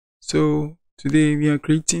So today we are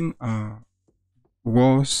creating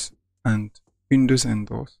walls and windows and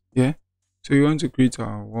doors. Yeah. So we want to create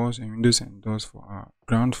our walls and windows and doors for our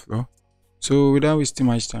ground floor. So without wasting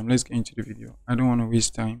much time, let's get into the video. I don't want to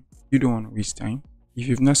waste time. You don't want to waste time. If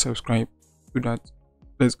you've not subscribed, do that.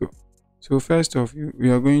 Let's go. So first off, we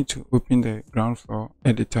are going to open the ground floor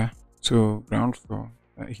editor. So ground floor,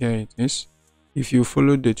 here it is. If you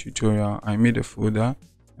followed the tutorial, I made a folder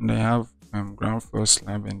and I have ground floor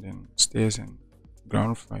slab and then stairs and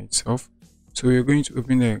ground floor itself. So we're going to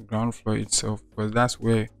open the ground floor itself because that's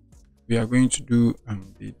where we are going to do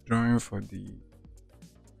the drawing for the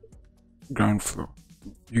ground floor.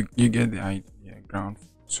 You get the idea, ground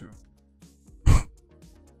floor.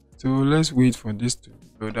 So let's wait for this to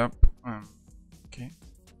load up. Okay,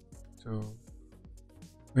 so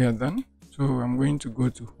we are done. So I'm going to go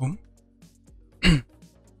to home.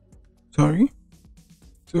 Sorry.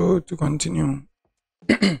 So to continue,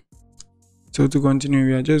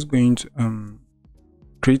 we are just going to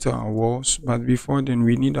create our walls, but before then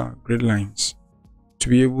we need our grid lines to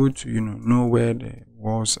be able to know where the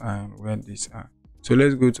walls are and where these are. So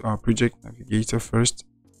let's go to our project navigator first,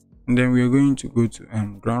 and then we are going to go to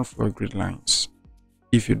ground floor grid lines.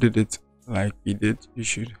 If you did it like we did, you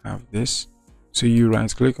should have this. So you right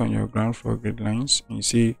click on your ground floor grid lines and you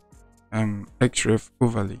see xref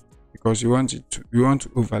overlay, because we want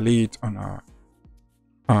to overlay it on our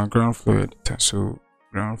ground floor editor. So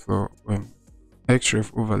ground floor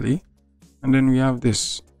xref overlay, and then we have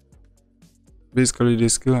this. Basically the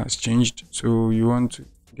scale has changed, so you want to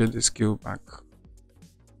get the scale back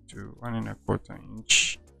to 1.25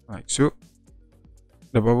 inch, like so.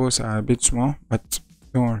 The bubbles are a bit small, but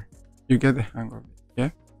don't worry, you get the hang of it. Yeah,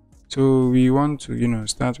 so we want to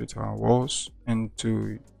start with our walls, and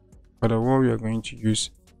for the wall we are going to use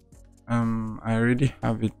I already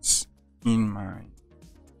have it in my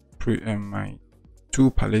my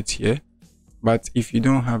tool palette here, but if you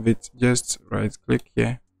don't have it, just right click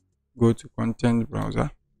here, go to content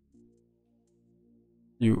browser,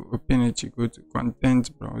 you open it, you go to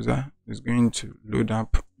content browser. It's going to load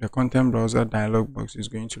up. The content browser dialog box is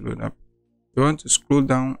going to load up. You want to scroll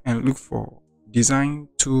down and look for design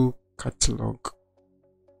tool catalog.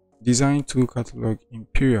 Design tool catalog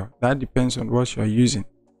Imperial. That depends on what you are using.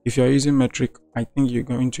 If you are using metric, I think you're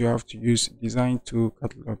going to have to use design tool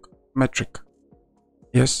catalog metric.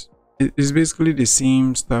 Yes, it's basically the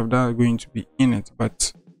same stuff that are going to be in it,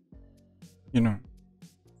 but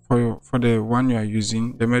for the one you are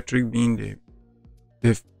using, the metric being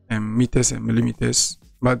the meters and millimeters.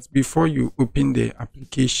 But before you open the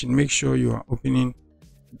application, make sure you are opening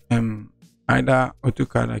either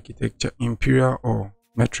AutoCAD architecture Imperial or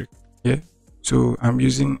metric. Yeah, so I'm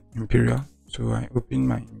using Imperial, so I open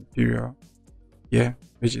my Imperial here,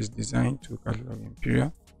 which is design to catalog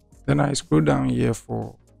Imperial. Then I scroll down here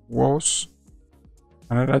for walls.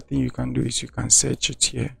 Another thing you can do is you can search it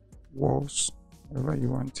here, walls, whatever you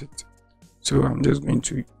want it. So I'm just going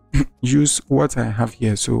to use what I have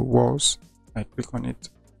here. So walls, I click on it,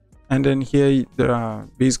 and then here there are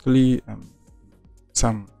basically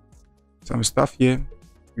some stuff here.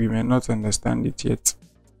 We may not understand it yet,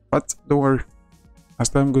 but don't worry, as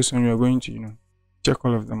time goes on, you're going to check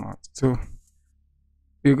all of them out. So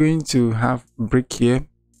we're going to have brick here.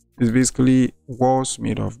 It's basically walls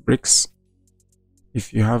made of bricks.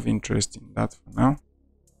 If you have interest in that for now,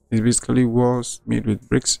 it's basically walls made with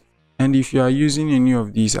bricks. And if you are using any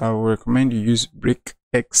of these, I will recommend you use brick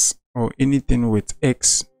X or anything with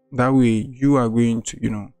X. That way you are going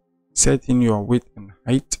to set in your width and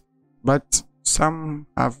height. But some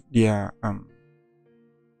have their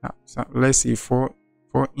let's say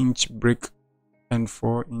 4-inch brick and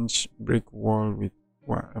 4-inch brick wall with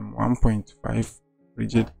 1.5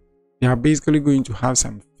 rigid. They are basically going to have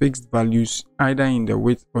some fixed values either in the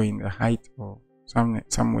width or in the height or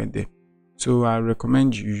somewhere there. So I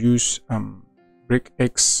recommend you use brick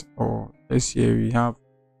X, or let's say we have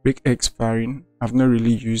brick X firing. I've not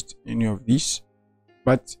really used any of these,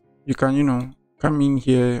 but you can come in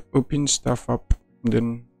here, open stuff up, and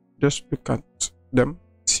then just look at them,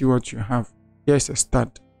 see what you have. Here's a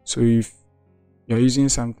stud. So if you're using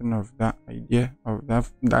something of that idea, of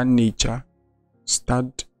that nature,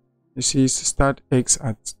 stud, you see stud X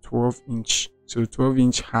at 12 inch. So 12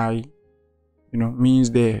 inch high, means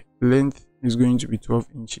the length is going to be 12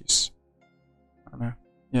 inches.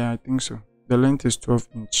 Yeah, I think so. The length is 12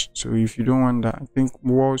 inch. So if you don't want that, I think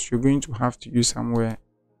walls you're going to have to use somewhere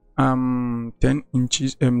 10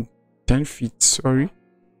 inches, 10 feet, sorry.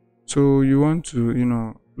 So you want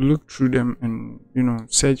to look through them and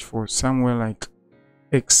search for somewhere like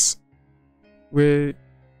X, where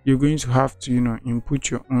you're going to have to, input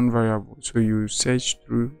your own variable. So you search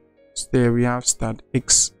through. There we have start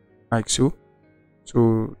x, like so.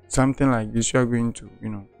 So something like this, you are going to,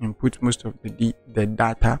 input most of the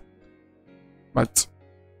data. But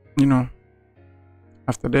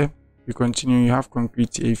after that, you continue. You have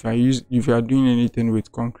concrete here. If you are doing anything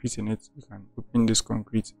with concrete in it, you can open this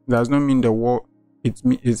concrete. It does not mean the wall. It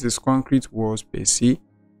is concrete walls per se.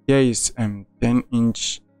 Here is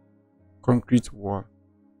 10-inch concrete wall,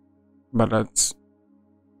 but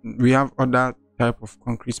we have other type of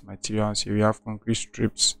concrete materials here. We have concrete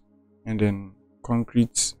strips, and then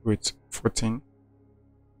concrete with footing.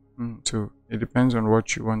 So it depends on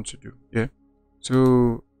what you want to do. Yeah.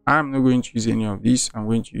 So I'm not going to use any of these. I'm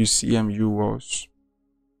going to use CMU walls.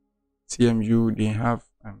 CMU, they have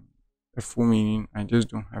a full meaning. I just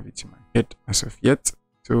don't have it in my head as of yet.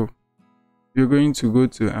 So we're going to go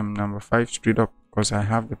to number 5 straight up, because I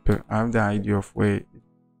have the idea of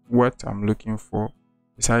what I'm looking for.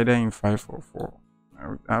 It's either in 5 or 4.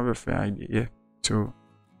 I have a fair idea. Yeah. So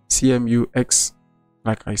CMUX,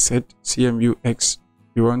 like I said, CMUX.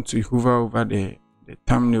 You want to hover over the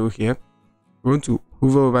thumbnail here. You want to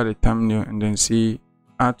hover over the thumbnail and then say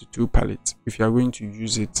add to palette if you are going to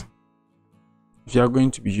use it. If you are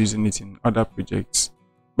going to be using it in other projects.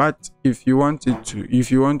 But if you want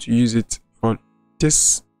to use it for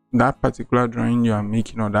that particular drawing you are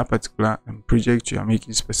making, or that particular project you are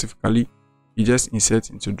making specifically, you just insert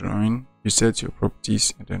into drawing, you set your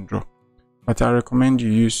properties and then draw. But I recommend you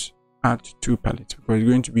use add to palette, because it's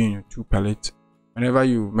going to be in your to palette. Whenever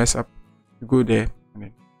you mess up, you go there and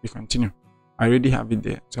then you continue. I already have it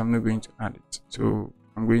there, so I'm not going to add it. So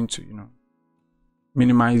I'm going to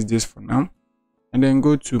minimize this for now, and then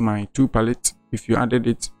go to my to palette. If you added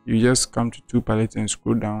it, you just come to to palette and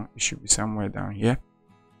scroll down. It should be somewhere down here.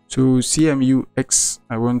 So CMUX,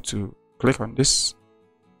 I want to click on this.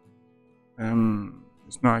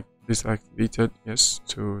 It's not activated. Yes,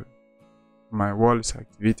 so my wall is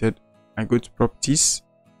activated. I go to properties.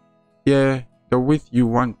 Here, the width you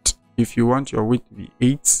want. If you want your width to be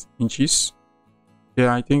 8 inches,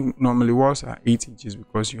 yeah, I think normally walls are 8 inches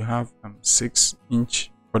because you have 6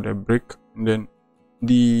 inch for the brick, and then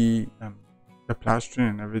the plastering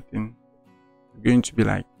and everything is going to be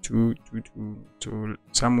like 2 to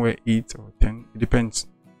somewhere 8 or 10. It depends.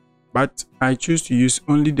 But I choose to use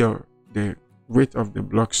only the width of the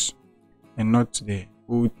blocks and not the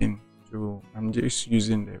whole thing. So I'm just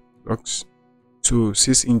using the blocks. So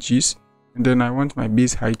 6 inches, and then I want my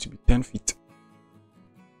base height to be 10 feet.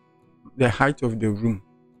 The height of the room,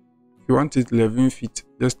 if you want it 11 feet,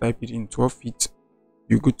 just type it in. 12 feet,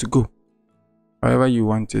 you're good to go. However you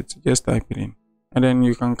want it, just type it in. And then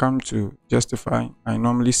you can come to justify. I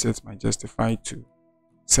normally set my justify to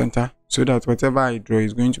center, so that whatever I draw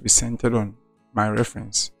is going to be centered on my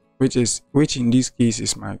reference, which in this case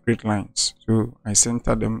is my grid lines. So I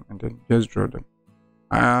center them and then just draw them.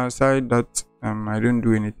 Aside that, I don't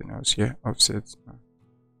do anything else here. Offset.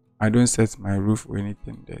 I don't set my roof or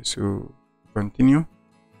anything there. So continue.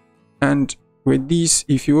 And with this,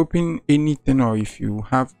 if you open anything, or if you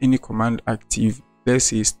have any command active, let's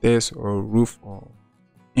say stairs or roof or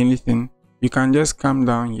anything, you can just come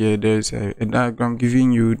down here. There's a diagram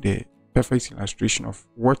giving you the perfect illustration of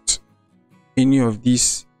what any of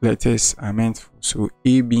these letters are meant for. So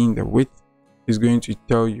A being the width is going to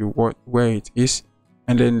tell you where it is,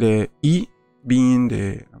 and then the E being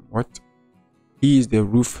the E is the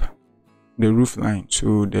roof line.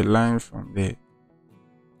 So the line from the,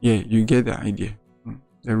 yeah, you get the idea.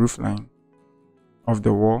 The roof line of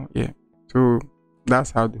the wall. Yeah. So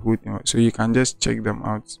that's how the whole thing works. So you can just check them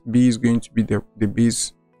out. B is going to be the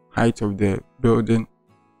base height of the building,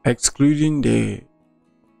 excluding the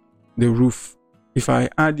roof. If I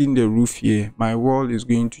add in the roof here, my wall is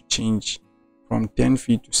going to change from 10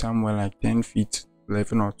 feet to somewhere like 10 feet,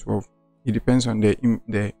 11 or 12. It depends on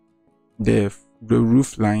the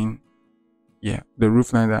roof line. Yeah, the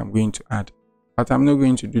roof line that I'm going to add. But I'm not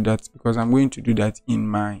going to do that, because I'm going to do that in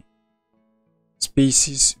my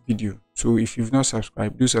spaces video. So if you've not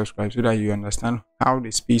subscribed, do subscribe, so that you understand how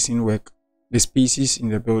the spacing work, the spaces in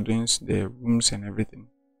the buildings, the rooms and everything.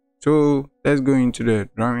 So let's go into the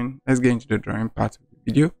drawing. Let's get into the drawing part of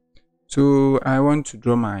the video. So I want to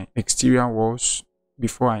draw my exterior walls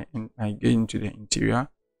before I get into the interior.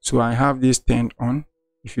 So I have this turned on.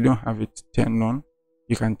 If you don't have it turned on,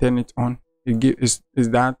 you can turn it on. Is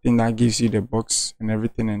that thing that gives you the box and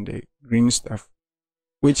everything and the green stuff,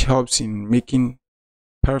 which helps in making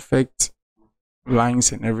perfect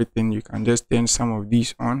lines and everything. You can just turn some of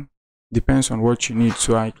these on, depends on what you need.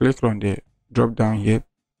 So I click on the drop down here,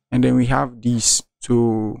 and then we have these.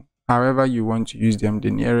 So however you want to use them. The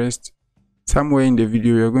nearest, somewhere in the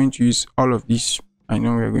video, we are going to use all of these. I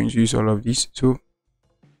know we are going to use all of these. So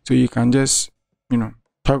you can just,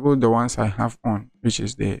 toggle the ones I have on, which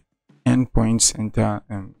is the endpoint, center,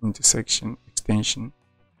 intersection, extension.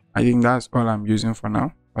 I think that's all I'm using for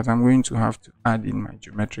now, but I'm going to have to add in my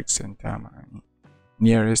geometric center, my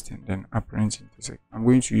nearest, and then apparent intersect. I'm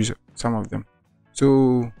going to use some of them.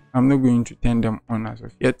 So I'm not going to turn them on as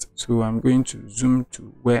of yet. So I'm going to zoom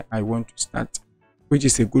to where I want to start, which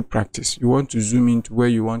is a good practice. You want to zoom into where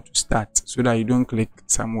you want to start so that you don't click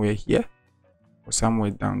somewhere here or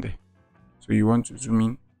somewhere down there. So you want to zoom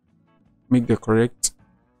in, make the correct,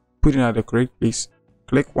 put it at the correct place,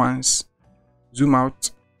 click once, zoom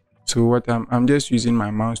out. So what I'm just using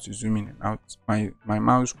my mouse to zoom in and out, my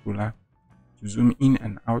mouse ruler to zoom in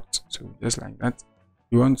and out. So just like that.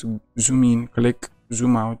 You want to zoom in, click,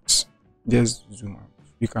 zoom out, just zoom out.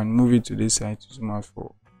 You can move it to this side to zoom out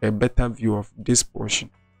for a better view of this portion.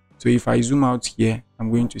 So if I zoom out here,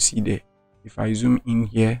 I'm going to see there. If I zoom in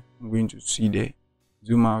here, I'm going to see there.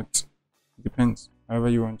 Zoom out, depends, however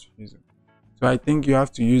you want to use them. So I think you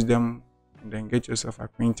have to use them and then get yourself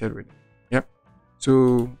acquainted with it. Yep.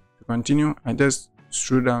 So to continue, I just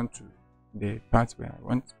scroll down to the part where I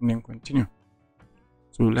want and then continue.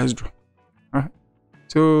 So let's draw.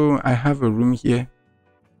 So I have a room here.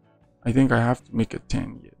 I think I have to make a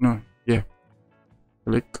 10 here. No, yeah.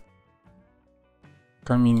 Click.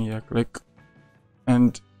 Come in here, click.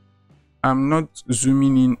 And I'm not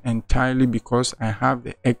zooming in entirely because I have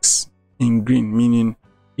the X in green, meaning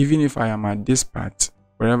even if I am at this part,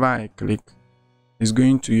 wherever I click, it's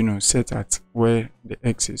going to, set at where the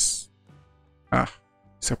X is.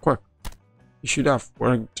 It's a quirk. It should have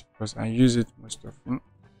worked because I use it most often.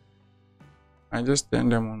 I just turn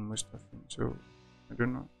them on most often, so I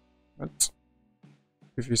don't know. But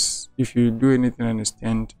if you do anything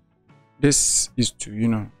understand, this is to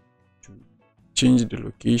to change the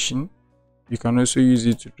location. You can also use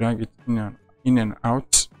it to drag it in and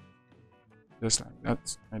out, just like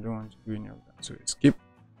that. I don't want to do any of that, so skip.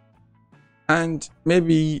 And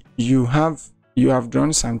maybe you have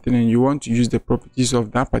drawn something and you want to use the properties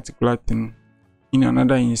of that particular thing in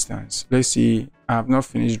another instance. Let's say I have not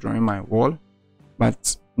finished drawing my wall,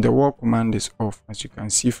 but the wall command is off, as you can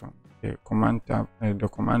see from the command tab, the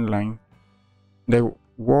command line. The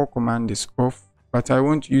wall command is off, but I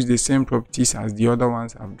want to use the same properties as the other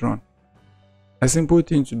ones I've drawn. A simple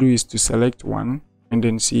thing to do is to select one and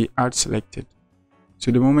then see add selected.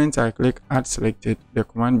 So the moment I click add selected, the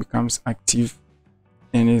command becomes active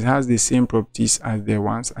and it has the same properties as the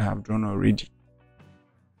ones I have drawn already.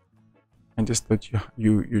 I just thought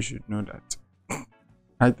you should know that.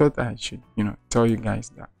 I thought I should, tell you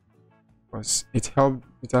guys that, because it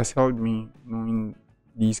has helped me knowing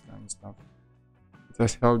these kind of stuff. It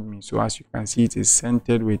has helped me. So as you can see, it is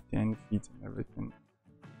centered with 10 feet and everything.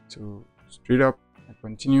 So straight up, I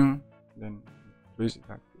continue, then close it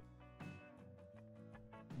up,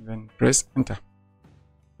 and then press enter.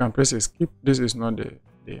 You can press escape. This is not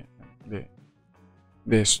the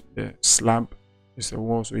slab. It's a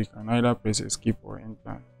wall, so you can either press escape or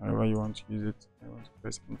enter, however you want to use it. I want to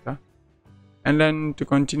press enter, and then to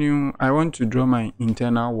continue, I want to draw my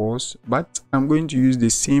internal walls, but I'm going to use the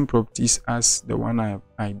same properties as the one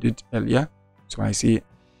I did earlier. So I say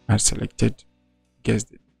I selected,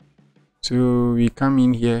 guessed it. So we come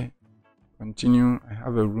in here, continue. I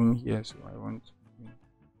have a room here, so I want to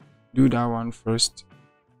do that one first.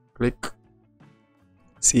 Click,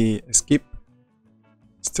 say escape.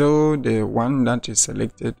 Still the one that is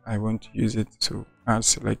selected, I want to use it, so add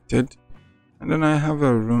selected. And then I have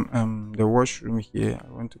a room, the washroom here.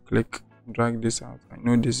 I want to click, drag this out. I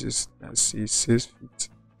know this is, let's see, 6 feet.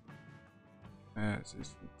 6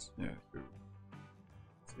 feet, yeah, so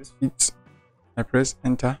 6 feet. I press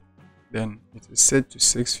enter, then it is set to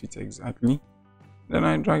 6 feet exactly. Then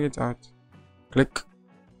I drag it out, click,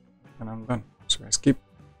 and I'm done. So I skip,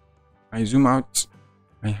 I zoom out.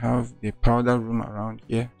 I have the powder room around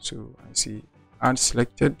here, so I see add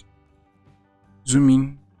selected, zoom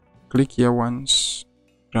in, click here once,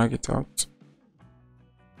 drag it out,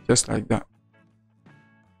 just like that.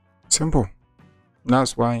 Simple.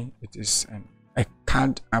 That's why it is a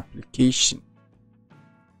CAD application.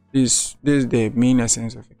 This is the main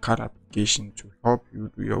essence of a CAD application, to help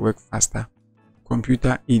you do your work faster.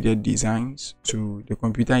 Computer aided designs, so the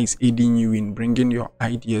computer is aiding you in bringing your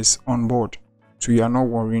ideas on board. So you are not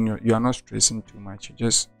worrying, you are not stressing too much. You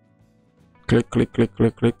just click, click, click,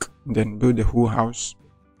 click, click, and then build the whole house.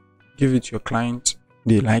 Give it to your client.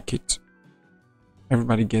 They like it.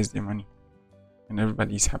 Everybody gets their money, and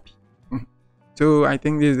everybody is happy. So I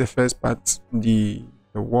think this is the first part, the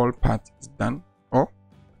the wall part is done. Oh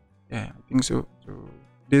yeah, I think so. So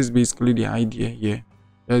this is basically the idea here.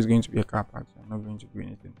 There's going to be a car part. I'm not going to do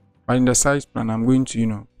anything, but in the size plan I'm going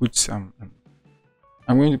to put some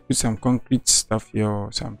I'm going to put some concrete stuff here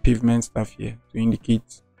or some pavement stuff here to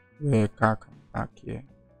indicate where a car can park here.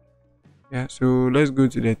 Yeah, so let's go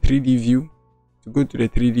to the 3D view. To go to the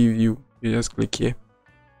 3D view, you just click here.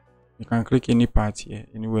 You can click any part here,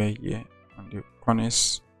 anywhere here on the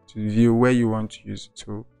corners to view where you want to use it.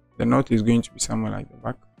 So the north is going to be somewhere like the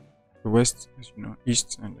back, the west is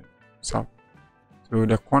east, and the south. So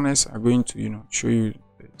the corners are going to show you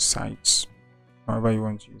the sides, however you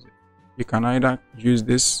want to use it. You can either use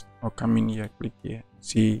this or come in here, click here,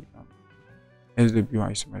 see SW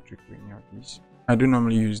isometric or any of these. I don't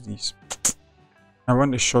normally use these. I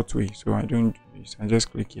want the short way, so I don't do this. I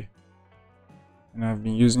just click here. And I've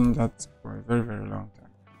been using that for a very, very long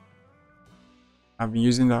time. I've been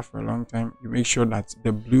using that for a long time. You make sure that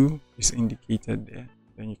the blue is indicated there.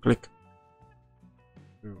 Then you click.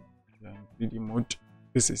 So you're in 3D mode.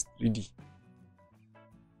 This is 3D.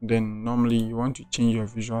 Then normally you want to change your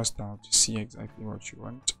visual style to see exactly what you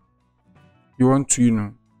want. You want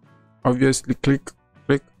to, obviously click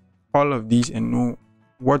all of these and know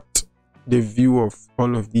what the view of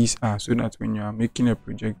all of these are, so that when you are making a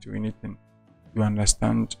project or anything, you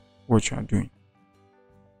understand what you are doing.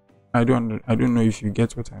 I don't know if you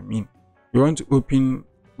get what I mean. You want to open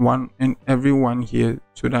one and every one here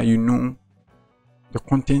so that you know the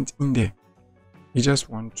content in there. You just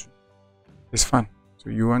want to. It's fun. So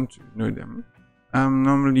you want to know them.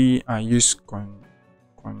 Normally I use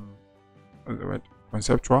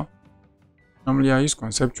conceptual. Normally I use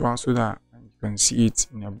conceptual so that you can see it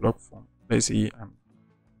in a block form. Let's say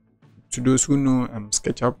to those who know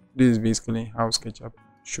SketchUp, this is basically how SketchUp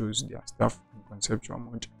shows their stuff in conceptual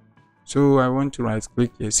mode. So I want to right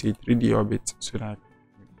click here, say 3D orbit, so that I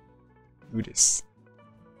can do this.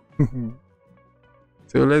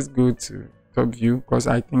 So let's go to top view, because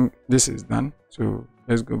I think this is done. So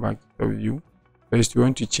let's go back to top view. First, you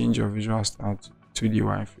want to change your visual style to 2D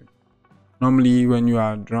wireframe. Normally, when you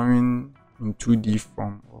are drawing in 2D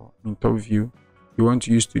form or in top view, you want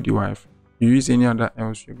to use 2D wireframe. You use any other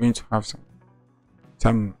else, you're going to have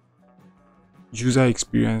some user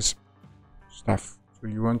experience stuff. So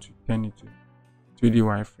you want to turn it to 2D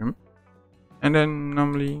wireframe. And then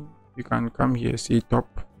normally you can come here, say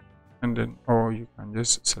top, and then or you can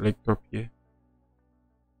just select top here.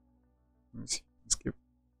 Let me see, escape.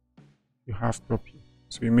 You have top here,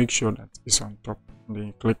 so you make sure that it's on top, and then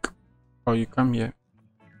you click, or you come here,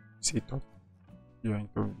 say top, you are in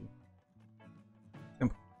top view.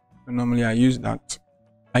 Simple. So normally I use that.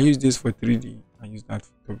 I use this for 3D. I use that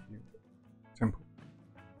for top view. Simple.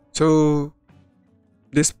 So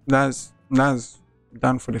that's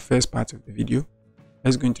done for the first part of the video.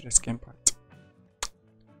 Let's go into the scan part.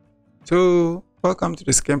 So welcome to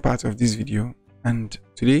the scan part of this video, and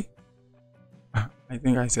today I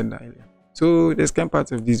think I said that earlier. So the scan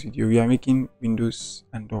part of this video, we are making windows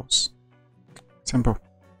and doors. Simple.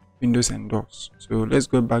 Windows and doors. So let's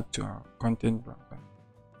go back to our content browser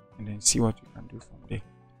and then see what we can do from there.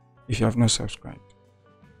 If you have not subscribed,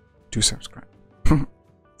 do subscribe.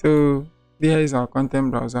 So there is our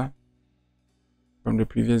content browser from the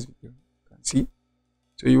previous video. You can see.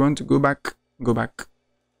 So you want to go back,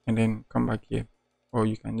 and then come back here, or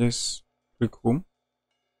you can just click home.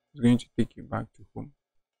 It's going to take you back to home.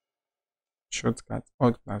 Shortcut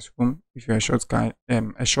Alt plus home. If you're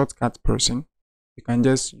a shortcut person, you can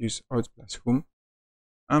just use Alt plus home.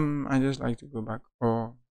 I just like to go back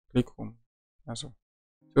or click home. That's all.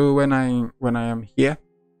 So when I am here,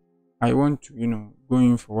 I want to go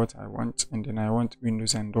in for what I want, and then I want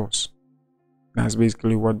windows and doors. That's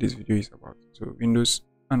basically what this video is about. So windows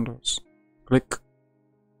and doors. Click.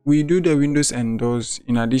 We do the windows and doors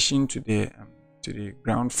in addition to the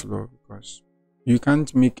ground floor, because you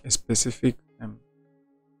can't make a specific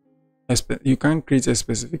you can't create a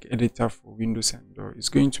specific editor for windows and door. It's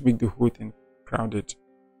going to make the whole thing crowded,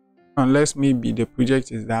 unless maybe the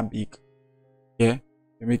project is that big. Yeah,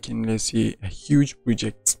 you're making, let's say, a huge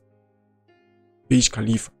project, Burj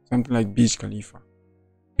Khalifa, something like Burj Khalifa,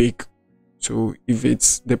 big. So if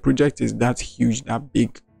the project is that huge, that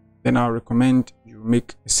big, then I'll recommend you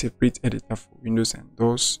make a separate editor for windows and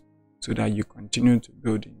doors, so that you continue to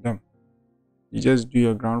build in them. You just do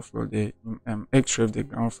your ground floor there, extract the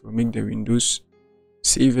ground floor, make the windows,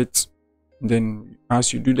 save it. Then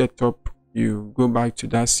as you do the top, you go back to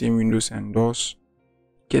that same windows and doors,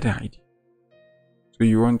 get the idea. So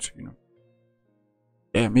you want to,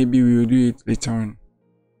 yeah, maybe we will do it later on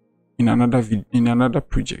in another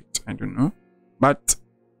project. I don't know, but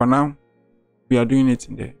for now, we are doing it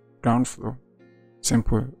in the ground floor.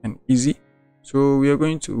 Simple and easy. So we are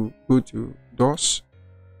going to go to doors,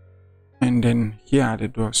 and then here are the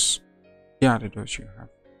doors. Here are the doors you have.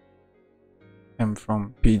 And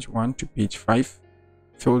from page 1 to page 5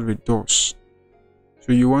 filled with doors.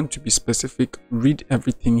 So you want to be specific, read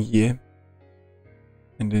everything here,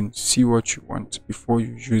 and then see what you want before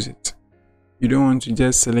you use it. You don't want to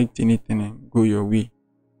just select anything and go your way.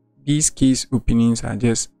 These case openings are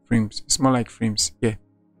just frames. It's more like frames. Yeah.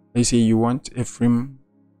 Let's say you want a frame,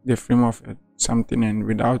 the frame of something, and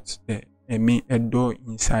without a door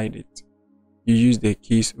inside it. You use the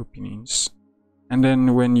case openings. And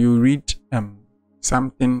then when you read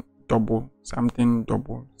something double, something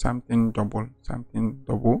double, something double, something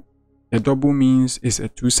double, the double means it's a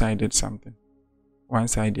two-sided something. One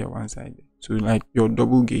side here, one side there. So like your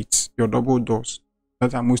double gates, your double doors,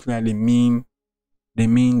 that are mostly like the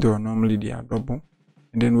main door. Normally they are double.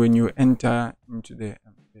 And then when you enter into the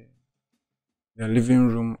living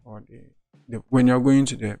room, or when you're going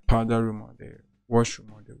to the powder room or the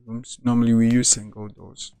washroom or the rooms, normally we use single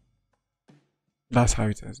doors. That's how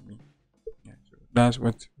it has been. Yeah, so that's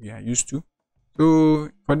what we are used to. So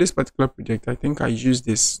for this particular project, I think I use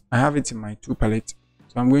this. I have it in my tool palette,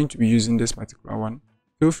 so I'm going to be using this particular one.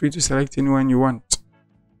 Feel free to select anyone you want.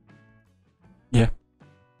 Yeah,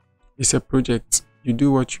 it's a project. You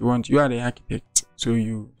do what you want. You are the architect, so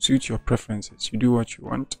you suit your preferences. You do what you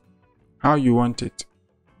want, how you want it.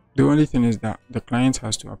 The only thing is that the client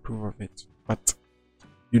has to approve of it, but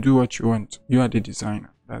you do what you want. You are the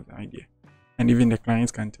designer. That's the idea. And even the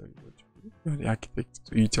client can tell you what to do. You're the architect,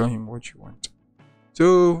 so you tell him what you want.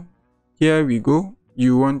 So here we go.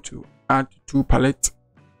 You want to add tool palette.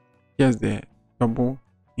 Here's the double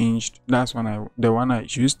hinged. That's the one I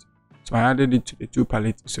used. So I added it to the tool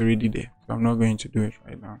palette. It's already there. So I'm not going to do it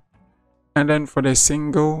right now. And then for the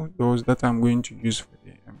single doors that I'm going to use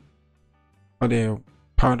for the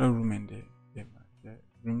powder room and the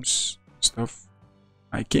rooms stuff,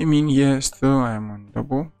 I came in here. Still I am on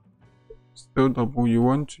double. Still double. You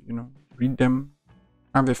want to read them,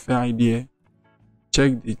 have a fair idea,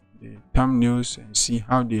 check the thumbnails and see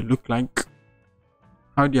how they look like,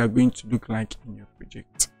 how they are going to look like in your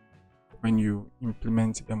project when you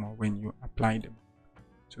implement them or when you apply them.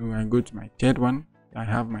 So I go to my third one. I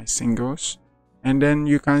have my singles, and then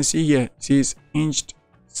you can see here it says hinged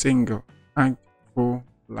single act for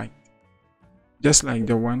light, just like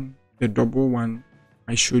the double one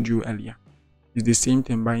I showed you earlier. It's the same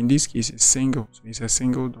thing, but in this case it's single, so it's a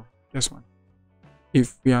single door, just one.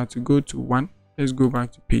 If we are to go to one, let's go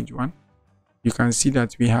back to page 1. You can see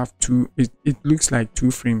that we have two. It looks like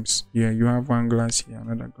two frames here. You have one glass here,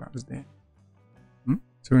 another glass there.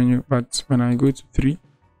 So when I go to 3,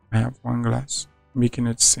 I have one glass, making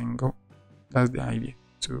it single. That's the idea.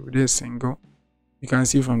 So this single. You can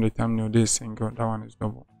see from the thumbnail, this single, that one is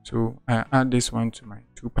double. So I add this one to my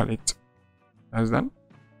tool palette. That's done.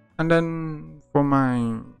 And then for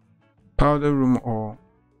my powder room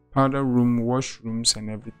washrooms and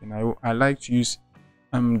everything, I like to use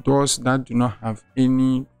doors that do not have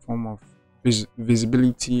any form of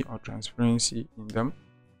visibility or transparency in them.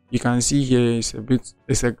 You can see here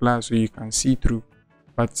it's a glass, so you can see through.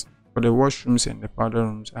 But for the washrooms and the powder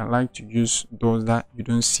rooms, I like to use doors that you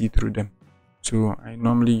don't see through them. So I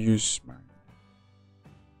normally use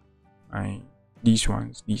these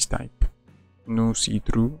ones, these type, no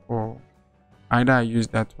see-through, or either I use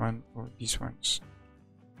that one or these ones,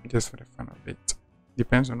 just for the fun of it.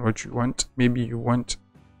 Depends on what you want. Maybe you want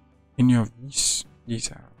any of these.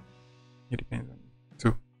 It depends on you.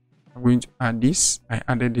 So I'm going to add this. I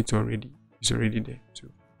added it already. It's already there. So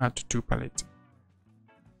add to tool palette.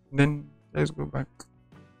 Then let's go back.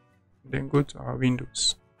 Then go to our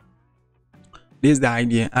windows. This is the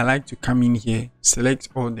idea. I like to come in here, select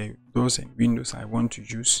all the doors and windows I want to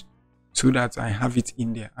use, so that I have it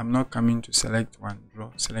in there. I'm not coming to select one, draw.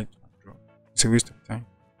 It's a waste of time.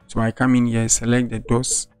 So I come in here, select the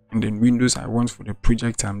doors and then windows I want for the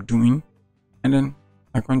project I'm doing, and then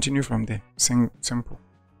I continue from there. Simple.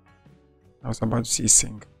 I was about to say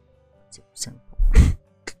simple.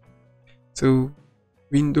 So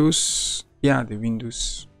windows, here are the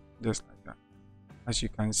windows, just like that, as you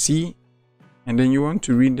can see. And then you want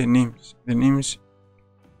to read the names. The names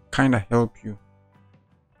kind of help you.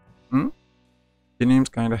 The names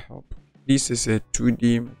kind of help. This is a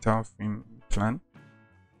 2D metal frame plan.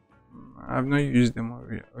 I've not used them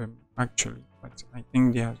already, actually, but I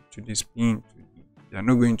think they are to display in 2D. They are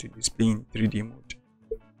not going to display in 3D mode.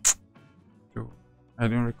 So I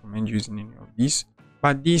don't recommend using any of these.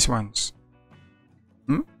 But these ones,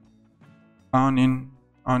 on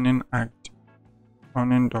in act,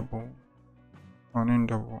 on in double, awning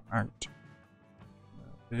double height.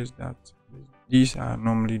 There's that. These are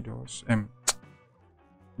normally doors.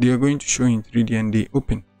 They are going to show in 3D and they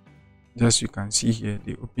open. Just you can see here,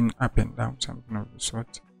 they open up and down, something of the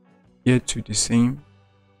sort. Here too the same.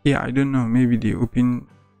 Here I don't know, maybe they open,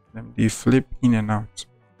 they flip in and out.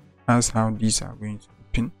 That's how these are going to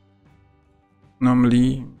open.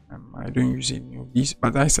 Normally I don't use any of these,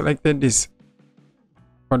 but I selected this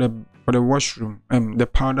for the washroom, the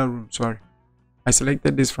powder room. Sorry, I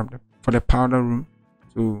selected this for the powder room,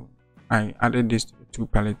 so I added this to the two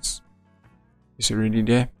palettes. It's already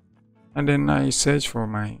there, and then I search for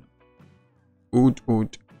my old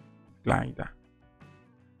glider.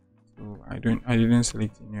 So I didn't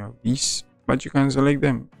select any of these, but you can select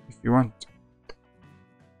them if you want.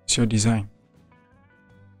 It's your design.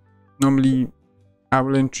 Normally I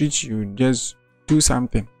will entreat you, just do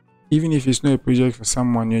something. Even if it's not a project for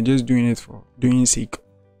someone, you're just doing it for doing sake.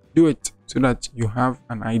 Do it so that you have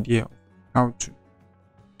an idea of how to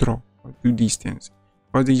draw or do these things.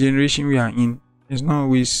 For the generation we are in, it's not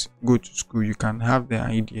always go to school. You can have the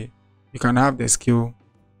idea, you can have the skill.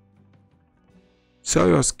 Sell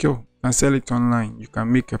your skill, you can sell it online. You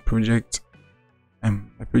can make a project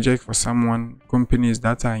for someone, companies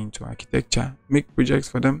that are into architecture, make projects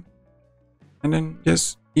for them, and then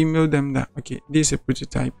just email them that, okay, this is a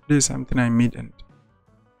prototype, this is something I made, and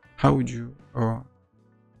how would you, or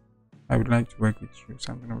I would like to work with you,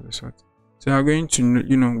 something of the sort. So I'm going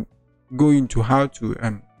to go into how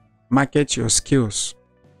to market your skills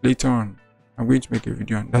later on. I'm going to make a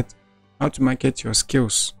video on that, how to market your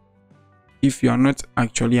skills. If you are not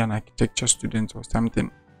actually an architecture student or something,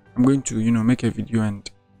 I'm going to make a video and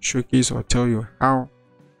showcase or tell you how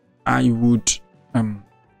I would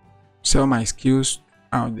sell my skills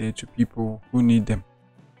out there to people who need them.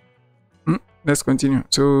 Let's continue.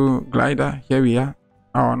 So glider, here we are,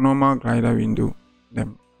 our normal glider window,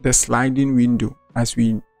 the sliding window, as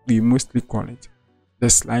we mostly call it, the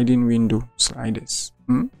sliding window sliders.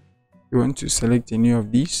 You want to select any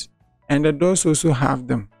of these, and the doors also have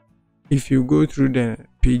them. If you go through the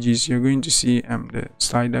pages, you're going to see the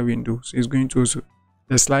slider windows. It's going to also,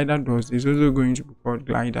 the slider doors is also going to be called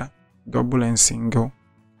glider, double and single.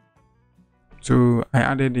 So I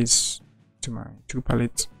added this to my two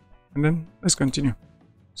palettes, and then let's continue.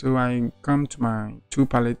 So I come to my two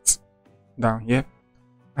palettes down here.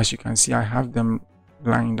 As you can see, I have them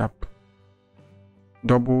lined up: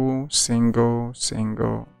 double, single,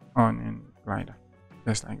 single, on, and glider,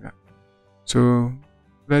 just like that. So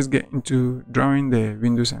let's get into drawing the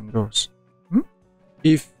windows and doors.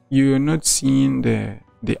 If you're not seeing the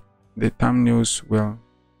thumbnails well,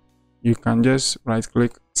 you can just right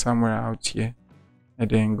click somewhere out here and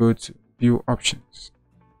then go to view options.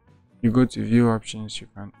 You go to view options, you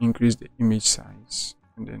can increase the image size,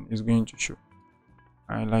 and then it's going to show.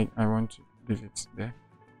 I want to leave it there,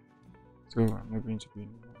 so I'm not going to do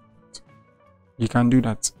it. You can do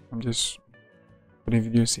that. I'm just for the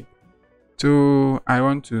video's sake. So I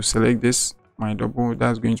want to select this, my double,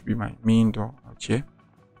 that's going to be my main door out here,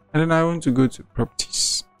 and then I want to go to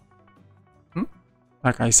properties.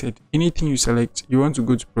 Like I said, anything you select, you want to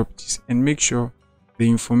go to properties and make sure the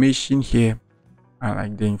information here are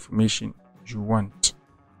like the information you want,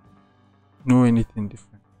 no anything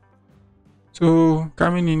different. So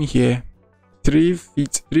coming in here, 3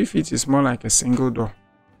 feet is more like a single door.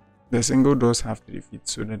 The single doors have 3 feet,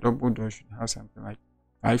 so the double door should have something like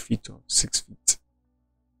 5 feet or 6 feet.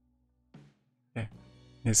 Yeah,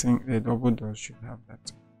 the double doors should have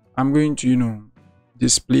that. I'm going to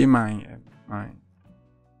display my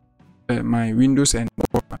my windows and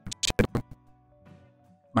door shadow,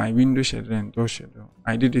 my window shadow and door shadow.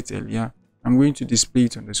 I did it earlier. I'm going to display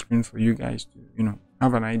it on the screen for you guys to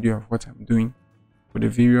have an idea of what I'm doing for the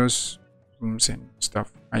various rooms and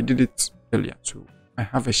stuff. I did it earlier, so I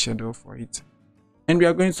have a schedule for it, and we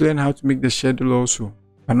are going to learn how to make the schedule also,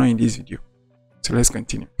 but not in this video. So let's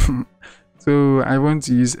continue. So I want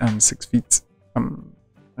to use 6 feet.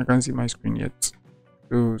 I can't see my screen yet,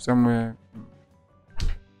 so somewhere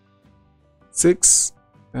 6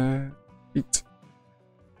 feet,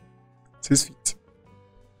 6 feet.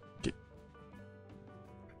 Okay.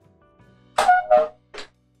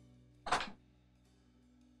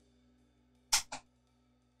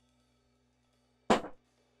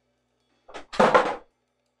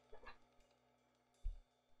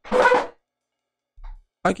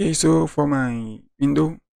 Okay, so for my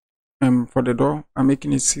window, for the door, I'm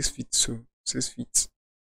making it 6 feet, so 6 feet,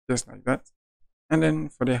 just like that. And then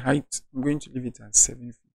for the height, I'm going to leave it at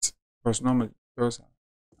 7 feet, because normally doors are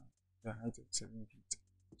the height of 7 feet,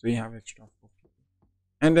 so you have extra 4 feet.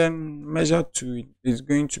 And then measure to is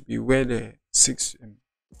going to be where the 6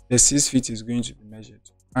 feet is going to be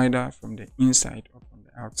measured, either from the inside or from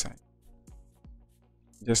the outside,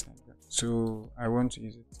 just like that. So I want to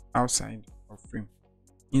use it outside of frame,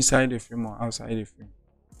 inside the frame or outside the frame.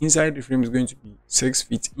 Inside the frame is going to be 6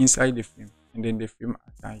 feet inside the frame, and then the frame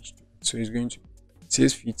attached to it. So it's going to be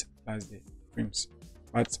 6 feet plus the frames.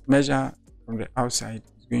 But measure from the outside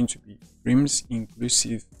is going to be frames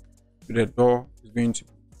inclusive to the door is going to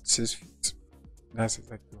be 6 feet. That's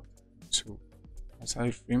exactly what I mean. So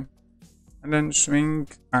outside frame, and then swing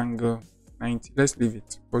angle 90. Let's leave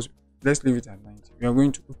it. Let's leave it at 90. We are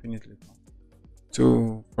going to open it later on.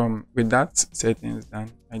 So with that settings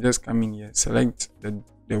done, I just come in here, select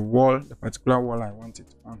the wall, the particular wall I want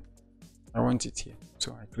it on. I want it here.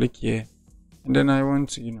 So I click here, and then I want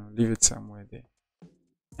to, leave it somewhere there.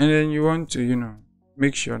 And then you want to,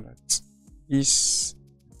 make sure that this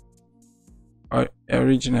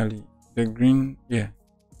originally the green,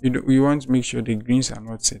 you want to make sure the greens are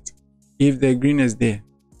not set. If the green is there,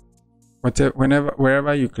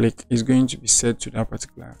 wherever you click is going to be set to that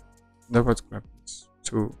particular place.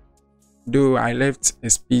 So though I left a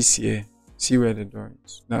space here, see where the door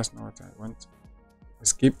is. That's not what I want.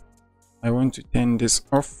 Escape. I want to turn this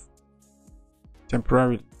off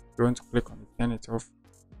temporarily. You want to click on it, turn it off.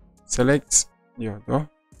 Select your door.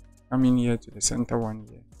 Come in here to the center one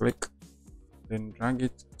here. Click. Then drag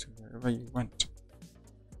it to wherever you want.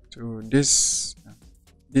 So this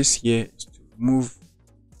here is to move.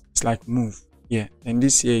 It's like move here, and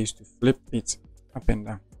this here is to flip it up and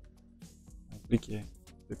down. I click here,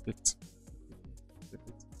 flip it,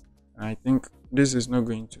 and I think this is not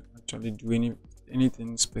going to actually do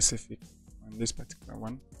anything specific on this particular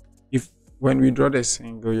one. If when we draw the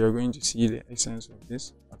single, you're going to see the essence of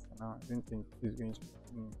this, but for now I don't think it's going to be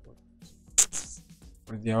important,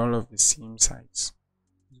 but they are all of the same size.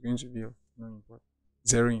 It's going to be of no importance,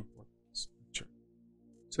 zero importance actually.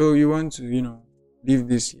 So you want to leave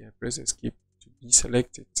this here, press escape to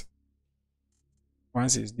deselect it.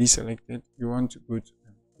 Once it's deselected, you want to go to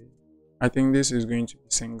I think this is going to be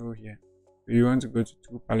single here. So you want to go to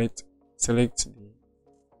tool palette, select the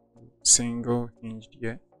single hinged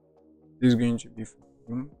here. This is going to be for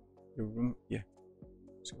the room here.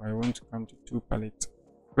 So I want to come to tool palette,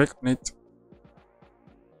 click on it.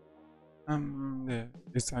 There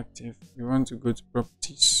it's active. You want to go to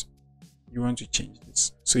properties. You want to change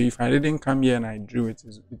this. So if I didn't come here and I drew it,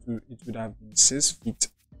 it would have been 6 feet,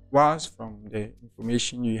 whilst from the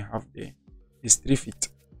information you have there is 3 feet.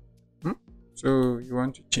 So you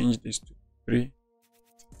want to change this to 3.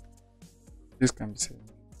 This can be 7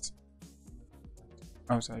 feet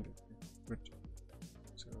outside of 3. Good.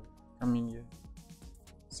 So come in here.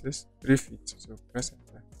 It says 3 feet. So press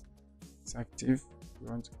enter. It's active. You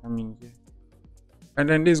want to come in here, and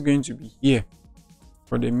then this is going to be here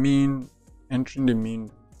for the main. Entering the main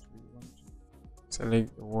room. So you want to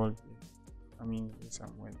select the wall here, come in here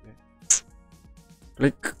somewhere there,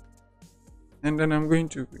 click, and then I'm going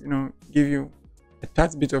to give you a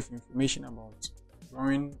tad bit of information about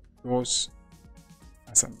drawing doors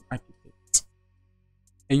as an architect.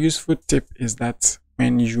 A useful tip is that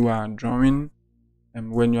when you are drawing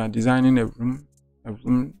and when you are designing a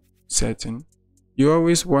room setting, you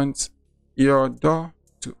always want your door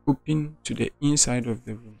to open to the inside of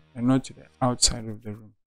the room and not to the outside of the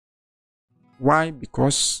room. Why?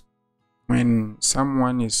 Because when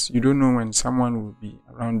you don't know when someone will be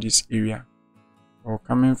around this area or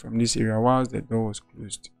coming from this area whilst the door was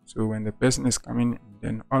closed. So when the person is coming, and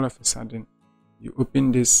then all of a sudden you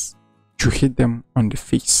open this to hit them on the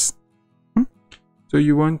face. So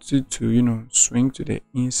you want it to swing to the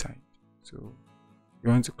inside. So you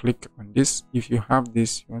want to click on this. If you have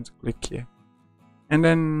this, you want to click here, and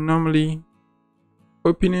then normally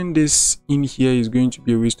opening this in here is going to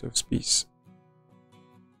be a waste of space.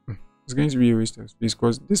 It's going to be a waste of space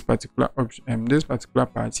because this particular option, this particular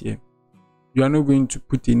part here, you are not going to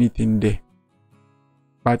put anything there,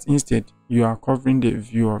 but instead you are covering the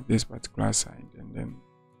view of this particular side, and then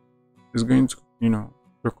it's going to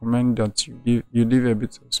recommend that you leave a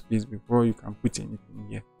bit of space before you can put anything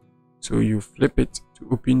here. So you flip it to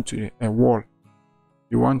open to a wall.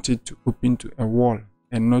 You want it to open to a wall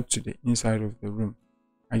and not to the inside of the room.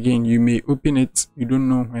 Again, you may open it, you don't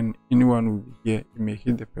know when anyone will be here, you may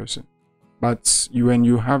hit the person. But when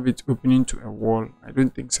you have it opening to a wall, I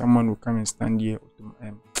don't think someone will come and stand here.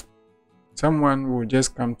 Someone will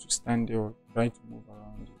just come to stand there or try to move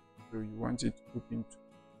around you. So you want it to open to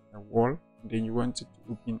a wall, then you want it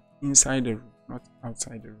to open inside the room, not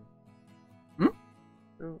outside the room.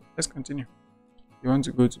 So let's continue. You want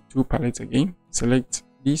to go to tool palette again, select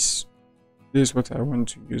this This is what I want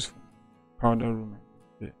to use for powder room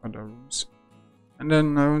and the other rooms. And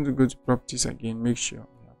then I want to go to properties again, make sure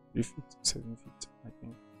I have 3 feet, 7 feet. I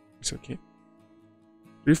think it's okay.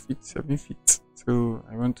 3 feet, 7 feet. So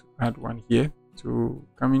I want to add one here. So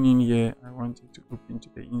coming in here, I want it to open to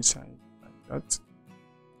the inside like that.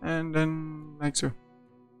 And then like so.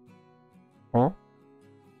 Or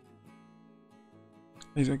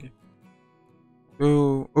it's okay.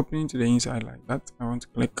 So opening to the inside like that, I want to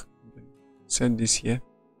click and then set this here.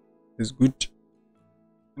 It's good.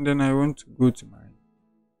 And then I want to go to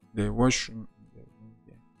the washroom in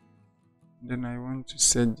here. And then I want to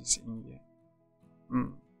set this in here.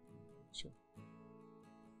 So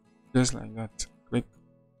just like that. Click,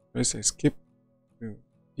 press escape to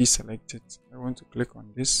deselect it. I want to click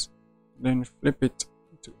on this, then flip it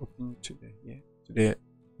to open to the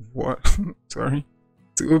wall. Sorry,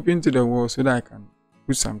 to open to the wall so that I can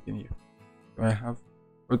put something here. So I have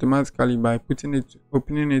automatically by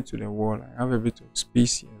opening it to the wall, I have a bit of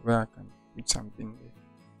space here where I can put something there,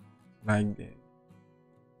 like the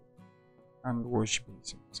hand wash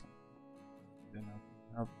basin or something. Then I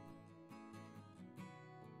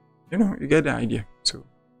can have, you get the idea. So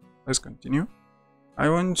let's continue. I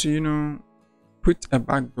want to, put a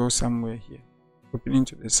back door somewhere here, opening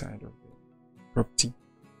to the side of the property,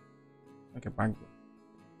 like a back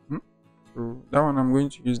door. So that one I'm going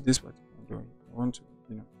to use this particular door. I want to,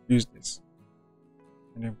 use this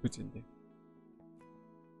and then put it there,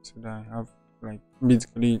 so that I have like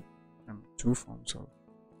basically 2 forms of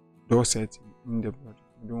door setting in the body.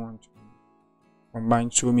 I don't want to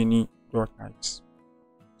combine so many door types.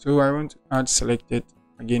 So I want to add selected.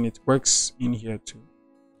 Again, it works in here too.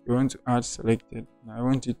 You want to add selected, and I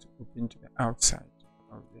want it to open to the outside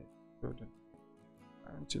of the building.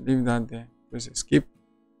 I want to leave that there. Press escape.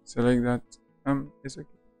 Select that. It's okay.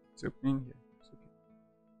 It's opening here. It's okay.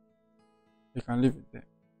 You can leave it there.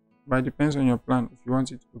 But it depends on your plan. If you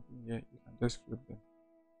want it to open here, you can just flip them.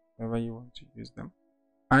 However you want to use them.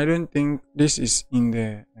 I don't think this is in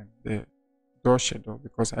the door schedule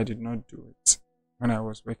because I did not do it when I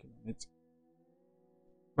was working on it.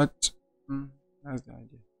 But that's the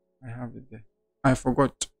idea. I have it there. I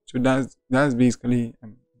forgot. So that's basically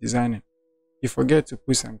designing. You forget to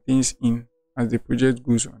put some things in as the project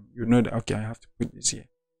goes on. You know that okay, I have to put this here,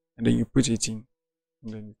 and then you put it in,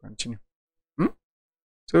 and then you continue.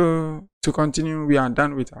 So to continue, we are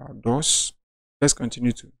done with our doors. Let's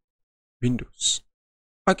continue to windows.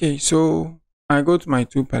 Okay, so I go to my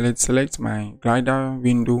 2 palettes, select my glider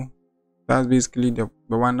window. That's basically the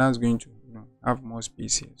one that's going to have more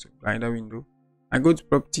space here. So glider window. I go to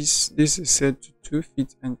properties. This is set to 2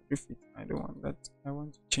 feet and 3 feet. I don't want that. I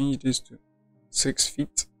want to change this to 6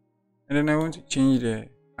 feet, and then I want to change the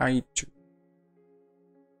height to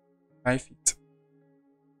 5 feet.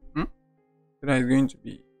 So that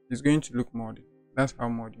it's going to look modern. That's how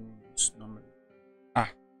modern looks normally.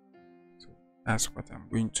 So that's what I'm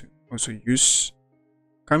going to also use.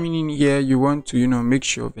 Coming in here, you want to make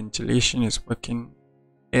sure ventilation is working,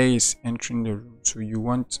 air is entering the room. So you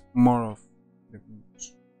want more of the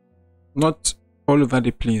windows, not all over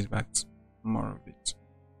the place, but more of it.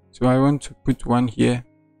 So I want to put one here,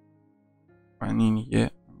 one in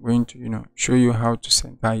here. I'm going to show you how to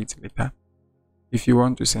center it later. If you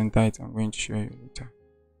want to center it, I'm going to show you later.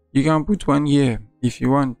 You can put one here if you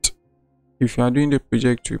want. If you are doing the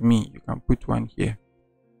project with me, you can put one here.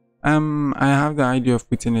 I have the idea of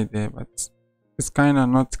putting it there, but it's kind of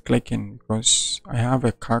not clicking because I have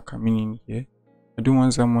a car coming in here. I don't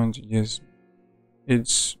want someone to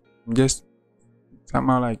it's just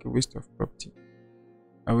somehow like a waste of property,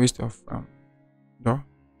 a waste of door.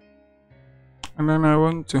 And then I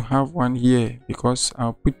want to have one here because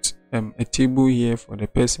I'll put a table here for the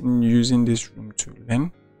person using this room to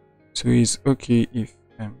learn. So it's okay if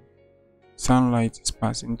sunlight is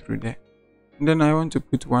passing through there. And then I want to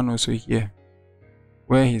put one also here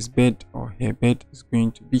where his bed or her bed is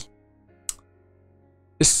going to be.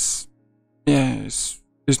 It's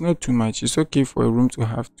not too much. It's okay for a room to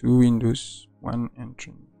have 2 windows, 1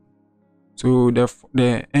 entry. So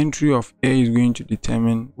the entry of air is going to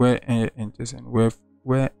determine where air enters and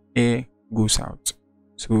where air goes out.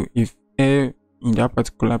 So if air in that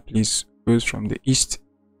particular place goes from the east,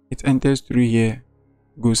 it enters through here,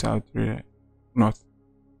 goes out through the north.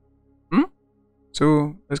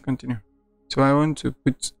 So let's continue. So I want to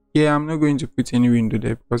put here, I'm not going to put any window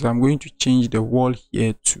there because I'm going to change the wall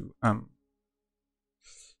here to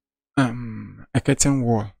a curtain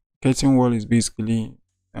wall. Curtain wall is basically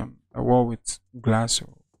a wall with glass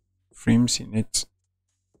or frames in it.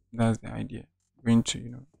 That's the idea. I'm going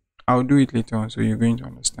to I'll do it later on, so you're going to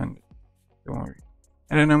understand it. Don't worry.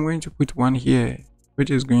 And then I'm going to put one here,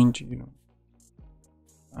 which is going to, you know,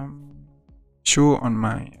 show on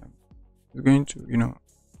my, it's going to, you know,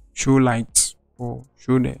 show lights or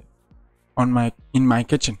show the, on my, in my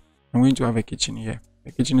kitchen. I'm going to have a kitchen here.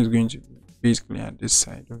 The kitchen is going to be basically at this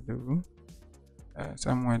side of the room,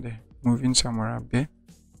 somewhere there, moving somewhere up there.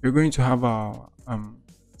 We're going to have our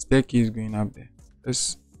staircase going up there.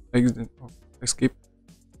 Let's exit off, escape.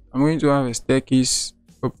 I'm going to have a staircase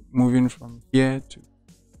up, moving from here to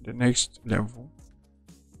the next level.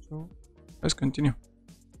 So let's continue.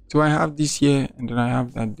 So I have this here, and then I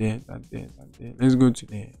have that there, that there, that there. Let's go to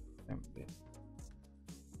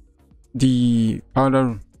the powder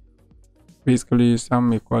room. Basically, some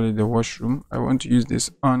may call it the washroom. I want to use this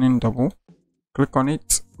awning double. Click on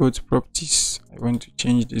it, go to properties. I want to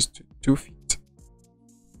change this to 2 feet.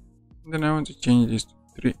 And then I want to change this to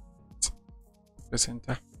 3 feet. Press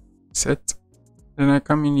enter. Set. Then I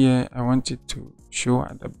come in here. I want it to show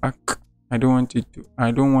at the back. I don't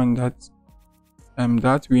want that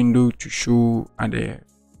that window to show at the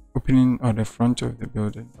opening or the front of the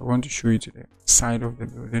building. I want to show it to the side of the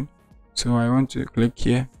building. So I want to click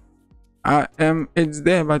here. It's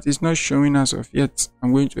there, but it's not showing as of yet.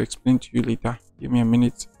 I'm going to explain to you later. Give me a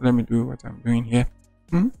minute. Let me do what I'm doing here.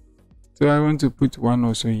 So I want to put one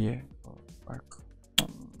also here. Back.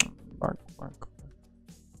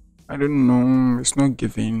 I don't know. It's not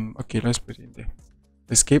giving. Okay, let's put it there.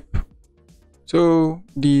 Escape. So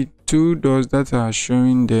the 2 doors that are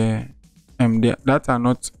showing there, that are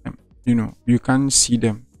not, you know, you can't see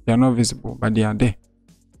them. They are not visible, but they are there.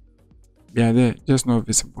 They are there, just not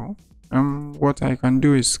visible. What I can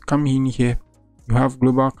do is come in here. You have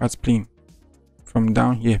global cut plane from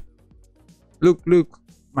down here. Look,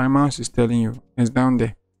 my mouse is telling you it's down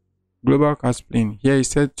there. Global cut plane here is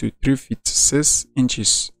set to 3 feet 6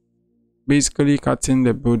 inches. Basically cutting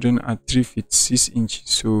the building at 3 feet 6 inches.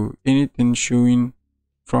 So anything showing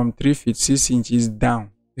from 3 feet 6 inches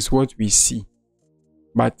down is what we see.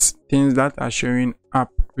 But things that are showing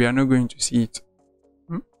up, we are not going to see it.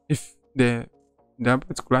 If the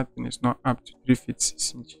particular thing is not up to 3 feet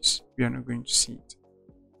 6 inches, we are not going to see it.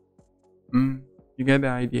 You get the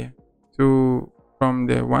idea? So from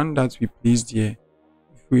the one that we placed here,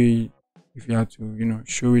 if we have to, you know,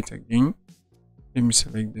 show it again, let me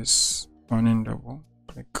select this awning double,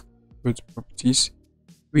 click, go to properties.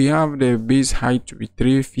 We have the base height to be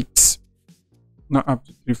 3 feet, not up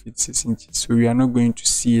to 3 feet 6 inches. So we are not going to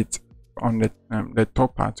see it on the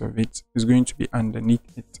top part of it. It's going to be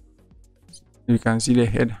underneath it. You can see the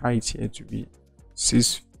head height here to be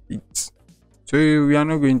 6 feet. So we are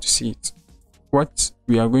not going to see it. What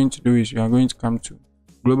we are going to do is we are going to come to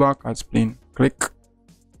global cut plane, click,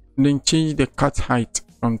 and then change the cut height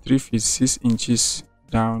from 3 feet 6 inches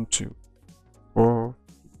down to 4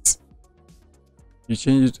 feet. You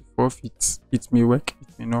change it to 4 feet. It may work, it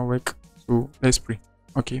may not work. So let's pray.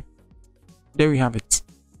 Okay, there we have it.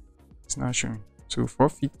 It's now showing. So 4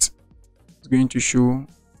 feet is going to show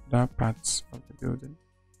that part of the building.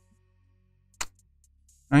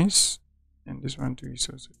 Nice. And this one too is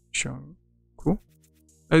also showing. Cool.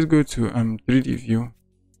 Let's go to 3D view.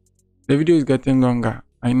 The video is getting longer.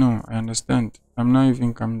 I know, I understand. I'm not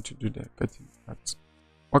even coming to do the cutting, but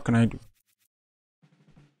what can I do?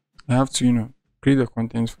 I have to, you know, create the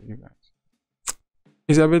content for you guys.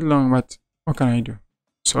 It's a bit long, but what can I do?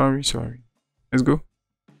 Sorry. Let's go.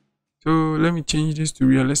 So let me change this to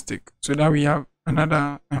realistic so that we have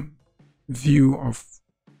another view of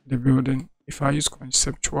the building. If I use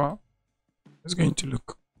conceptual, it's going to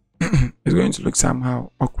look it's going to look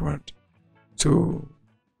somehow awkward. So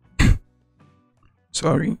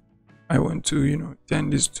sorry, I want to, you know,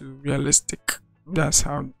 turn this to realistic. That's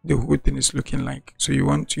how the whole thing is looking like. So you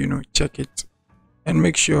want to, you know, check it and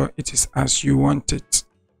make sure it is as you want it.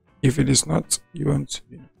 If it is not, you want to,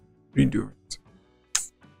 you know, redo it.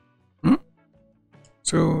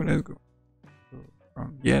 So let's go. So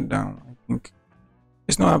from here down, I think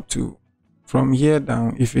it's not up to, from here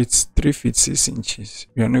down, if it's 3 feet 6 inches,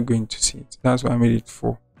 we are not going to see it. That's why I made it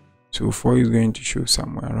 4. So 4 is going to show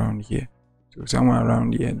somewhere around here. So somewhere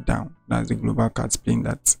around here down, that's the global cut plane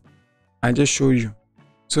that I just showed you.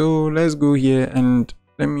 So let's go here and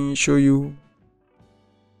let me show you.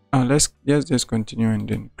 Let's just continue and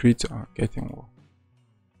then create our curtain wall.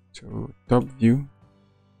 So top view,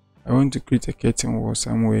 I want to create a curtain wall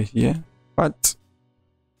somewhere here, but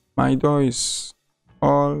my door is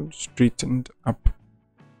all straightened up.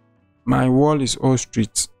 My wall is all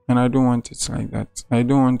straight and I don't want it like that. I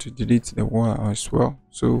don't want to delete the wall as well.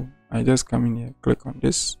 So I just come in here, click on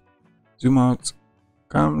this, zoom out,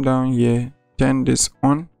 come down here, turn this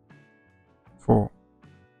on for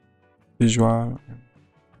visual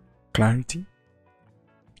clarity,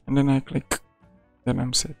 and then I click, then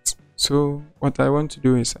I'm set. So what I want to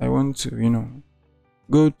do is I want to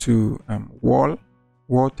go to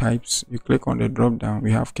wall types. You click on the drop down,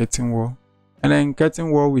 we have curtain wall, and then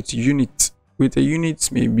curtain wall with unit. With a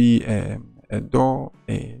unit, maybe a door,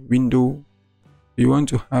 a window. You want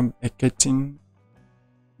to have a curtain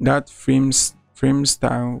that frame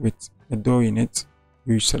style with a door in it.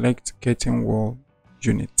 You select curtain wall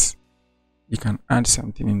unit. You can add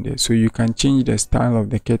something in there, so you can change the style of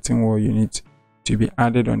the curtain wall unit to be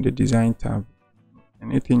added on the design tab.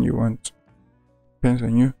 Anything you want, depends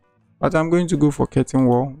on you, but I'm going to go for curtain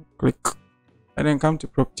wall. Click, and then come to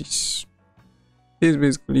properties. This is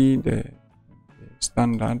basically the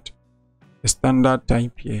standard. The standard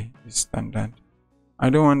type here is standard. I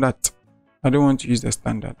don't want that. I don't want to use the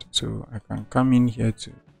standard, so I can come in here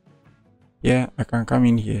to I can come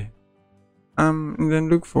in here and then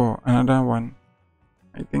look for another one.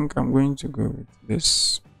 I think I'm going to go with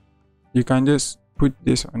this. You can just put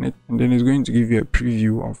this on it, and then it's going to give you a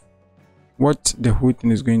preview of what the whole thing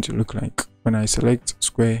is going to look like. When I select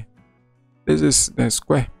square, this is the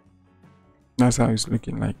square. That's how it's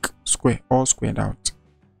looking like, square, all squared out.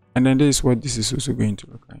 And then this is what this is also going to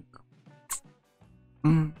look like.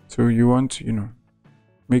 So you want to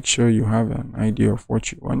make sure you have an idea of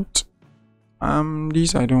what you want.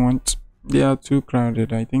 These I don't want, they are too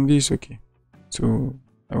crowded. I think this is okay. So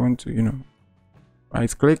I want to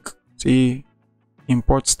right click, say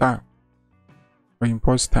import style or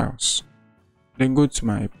import styles, then go to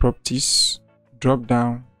my properties, drop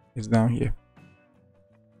down is down here,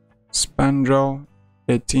 spandrel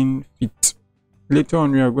 13 feet. Later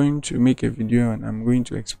on we are going to make a video and I'm going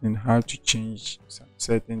to explain how to change some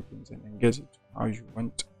certain things and then get it how you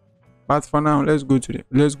want. But for now, let's go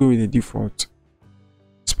with the default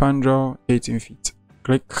spandrel 18 feet.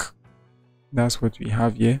 Click. That's what we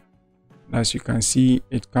have here. As you can see,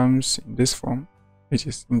 it comes in this form, which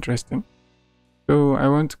is interesting. So I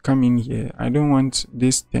want to come in here. I don't want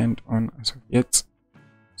this turned on as of yet,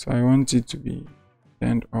 so I want it to be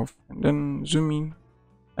turned off, and then zoom in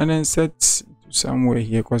and then set to somewhere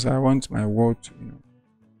here, because I want my wall to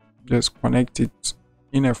just connect it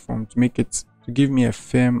in a form to make it to give me a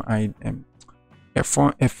firm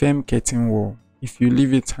firm curtain wall. If you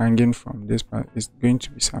leave it hanging from this part, it's going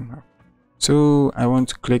to be somehow. So I want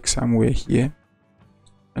to click somewhere here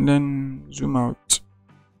and then zoom out,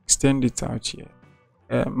 extend it out here.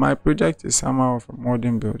 My project is somehow of a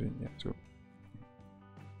modern building here, so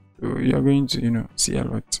you're going to see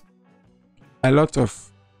a lot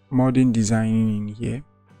of modern designing in here.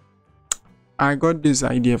 I got this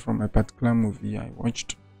idea from a particular movie I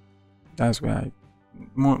watched. That's where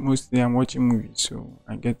mostly I'm watching movies, so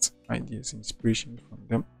I get ideas, inspiration from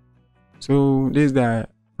them. So this is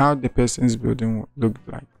how the person's building looked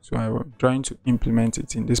like. So I was trying to implement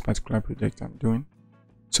it in this particular project I'm doing.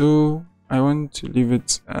 So I want to leave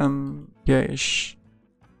it here-ish,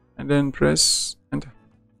 and then press enter.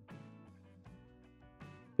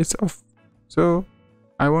 It's off. So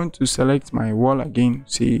I want to select my wall again,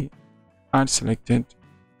 say add selected,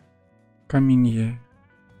 come in here,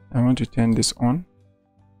 I want to turn this on,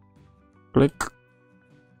 click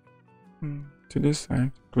to this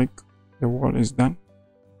side, click, the wall is done,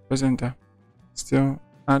 press enter, still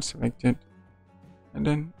add selected, and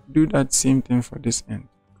then do that same thing for this end.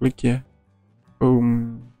 Click here,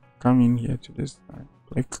 boom, come in here to this side,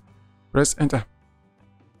 click, press enter,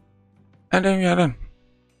 and then we are done.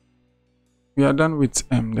 We are done with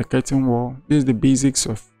the curtain wall. This is the basics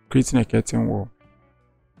of creating a curtain wall.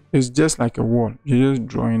 It's just like a wall. You're just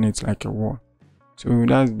drawing it like a wall. So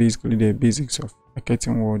that's basically the basics of a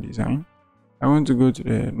curtain wall design. I want to go to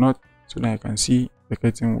the north so that I can see the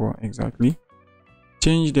curtain wall exactly.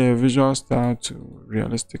 Change the visual style to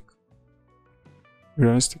realistic.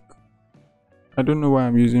 I don't know why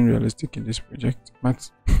I'm using realistic in this project,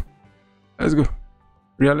 but let's go.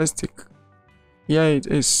 Realistic. Yeah, it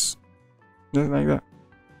is. Just like that.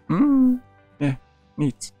 Yeah,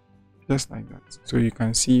 neat. Just like that. So you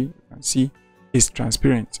can see it's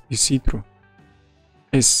transparent, it's see-through.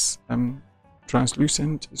 It's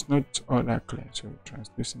translucent, it's not all that clear, so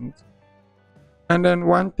translucent. And then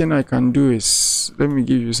one thing I can do is, let me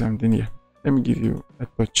give you something here. Let me give you a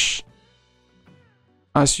touch.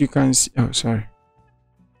 As you can see,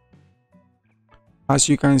 as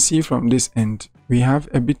you can see from this end, we have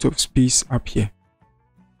a bit of space up here.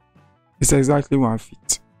 It's exactly 1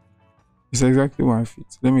 feet. It's exactly 1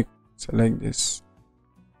 feet. Let me select this.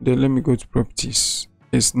 Then let me go to properties.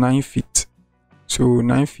 It's 9 feet. So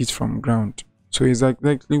 9 feet from ground. So it's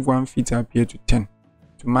exactly 1 feet up here to 10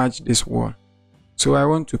 to match this wall. So I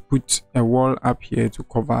want to put a wall up here to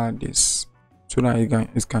cover this so that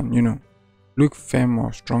it can, you know, look firm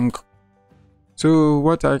or strong. So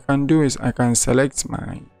what I can do is I can select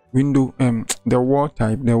my window, the wall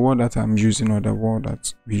type, the wall that I'm using or the wall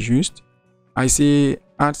that we used. I say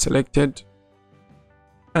add selected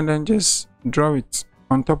and then just draw it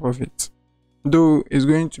on top of it. Though it's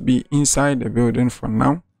going to be inside the building for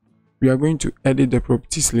now, we are going to edit the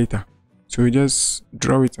properties later. So we just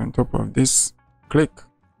draw it on top of this, click,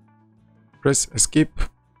 press escape,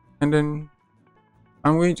 and then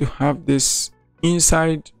I'm going to have this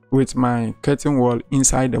inside with my curtain wall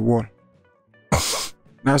inside the wall.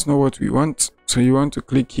 That's not what we want. So you want to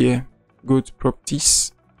click here, go to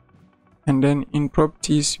properties, and then in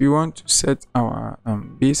properties we want to set our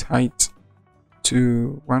base height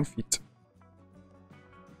to 1 feet.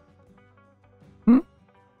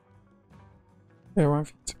 Yeah, 1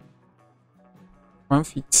 feet. 1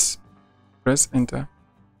 feet. Press enter.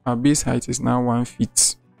 Our base height is now 1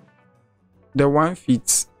 feet. The 1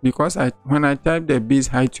 feet, because when I type the base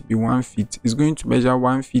height to be 1 feet, it's going to measure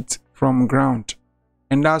 1 feet from ground,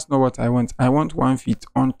 and that's not what I want. I want 1 feet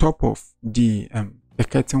on top of the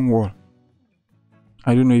curtain wall.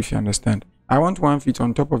 I don't know if you understand. I want 1 feet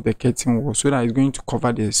on top of the curtain wall so that it's going to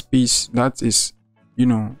cover the space that is, you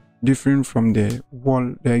know, different from the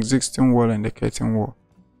wall, the existing wall and the curtain wall.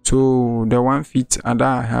 So the 1 feet that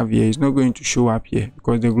I have here is not going to show up here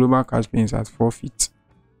because the global cast plane is at 4 feet.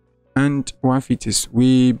 And 1 feet is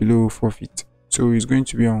way below 4 feet, so it's going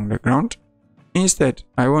to be on the ground. Instead,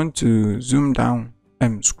 I want to zoom down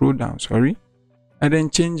and scroll down, sorry, and then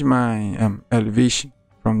change my elevation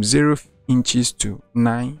from 0 inches to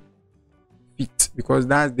 9 feet because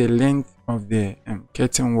that's the length of the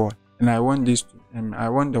curtain wall, and I want this to I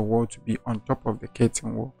want the wall to be on top of the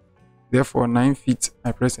curtain wall. Therefore, 9 feet.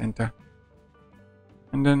 I press enter,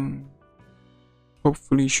 and then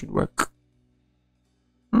hopefully it should work.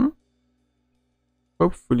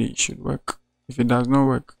 Hopefully it should work. If it does not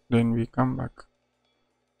work, then we come back.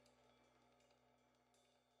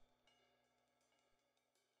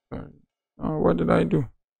 Sorry. Oh, what did I do?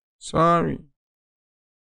 Sorry.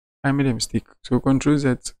 I made a mistake. So Control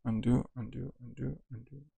Z, undo, undo, undo,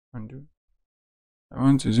 undo, undo. I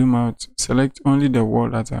want to zoom out, select only the wall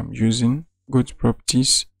that I'm using, go to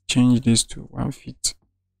properties, change this to 1 feet.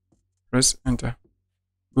 Press enter.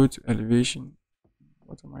 Go to elevation.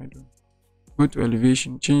 What am I doing? Go to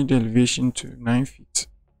elevation, change the elevation to 9 feet.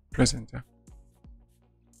 Press enter.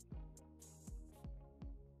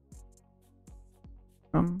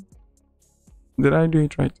 Did I do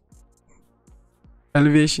it right?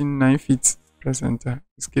 Elevation 9 feet. Press enter.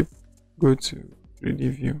 Escape. Go to 3D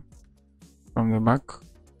view from the back.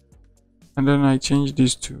 And then I change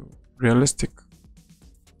this to realistic.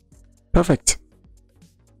 Perfect.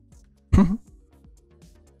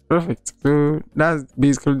 Perfect. So that's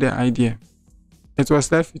basically the idea. It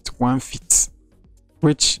was left with 1 feet,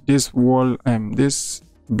 which this wall, this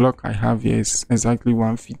block I have here is exactly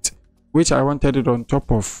 1 feet, which I wanted it on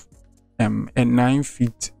top of a 9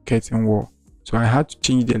 feet curtain wall. So I had to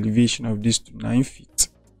change the elevation of this to 9 feet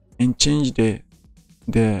and change the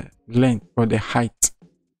length or the height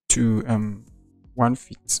to 1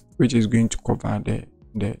 feet, which is going to cover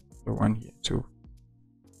the one here. So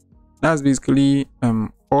that's basically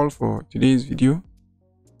all for today's video.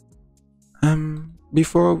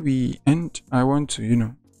 Before we end, I want to, you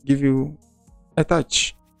know, give you a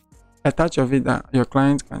touch of it that your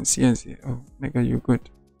client can see and say, oh nigga, you're good.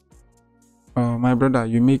 My brother,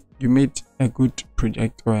 you made a good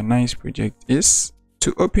project or a nice project, is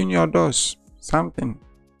to open your doors. Something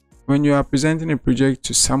when you are presenting a project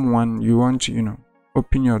to someone, you want to, you know,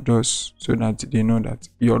 open your doors so that they know that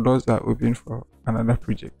your doors are open for another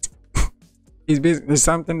project. It's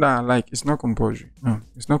something that, like, it's not compulsory. No,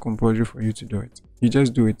 it's not compulsory for you to do it. You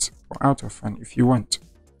just do it out of fun if you want.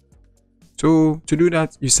 So to do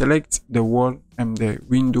that, you select the wall and the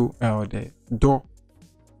window or the door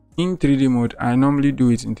in 3D mode. I normally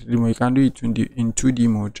do it in 3D mode. You can do it in 2D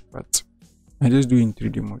mode, but I just do it in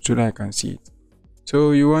 3D mode so that I can see it.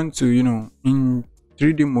 So you want to, you know, in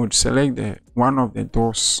 3D mode, select one of the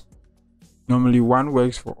doors. Normally one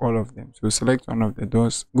works for all of them. So select one of the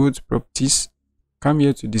doors, go to properties, come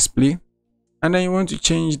here to display, and then you want to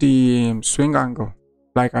change the swing angle.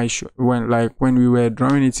 Like when we were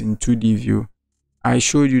drawing it in 2D view, I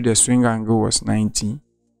showed you the swing angle was 90.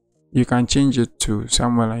 You can change it to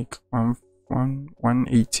somewhere like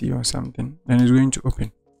 180 or something, then it's going to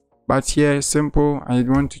open. But here, simple, I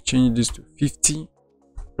want to change this to 50.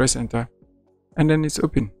 Press enter, and then it's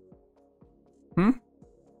open.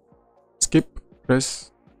 Skip,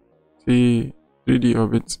 press the 3D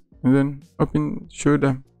orbit, and then open, show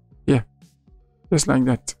them. Yeah, just like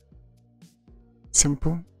that.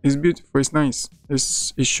 Simple. It's beautiful. It's nice.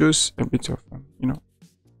 It shows a bit of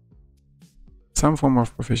some form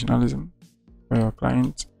of professionalism for your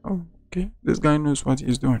client. Oh, okay, this guy knows what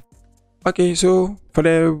he's doing. Okay, so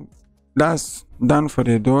that's done for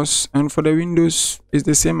the doors, and for the windows, it's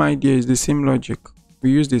the same idea. It's the same logic.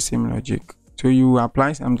 We use the same logic. So you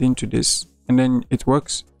apply something to this, and then it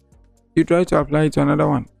works. You try to apply it to another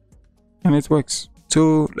one, and it works.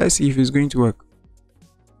 So let's see if it's going to work.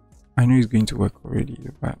 I know it's going to work already,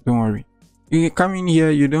 but don't worry. You come in here,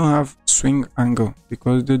 you don't have swing angle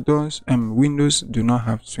because the doors and windows do not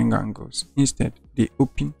have swing angles. Instead, they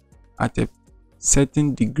open at a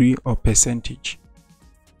certain degree or percentage.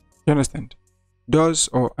 You understand? Doors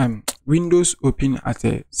or windows open at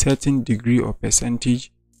a certain degree or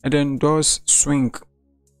percentage, and then doors swing.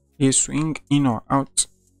 They swing in or out.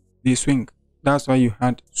 They swing. That's why you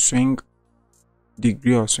had swing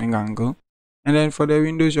degree or swing angle. And then for the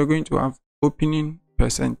windows, you're going to have opening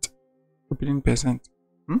percent.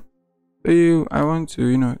 So I want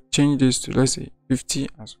to change this to, let's say, 50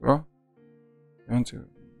 as well. I want to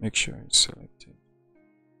make sure it's selected.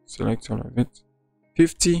 Select all of it.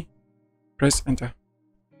 50. Press enter,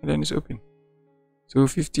 and then it's open. So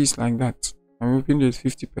 50 is like that. I opened it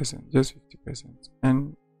 50%, just 50%.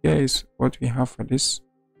 And here is what we have for this.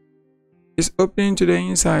 It's opening to the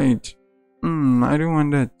inside. I don't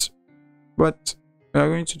want that. But we are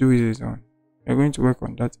going to do it on. We are going to work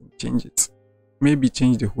on that and change it. Maybe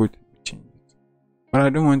change the whole thing, change it. But I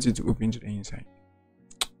don't want it to open to the inside.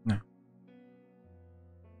 No.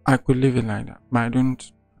 I could leave it like that, but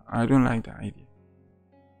I don't like the idea.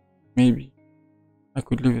 Maybe I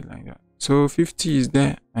could leave it like that. So 50 is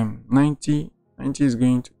there. 90 is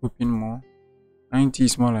going to open more. 90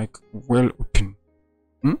 is more like well open.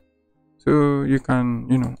 So you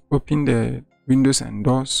can open the windows and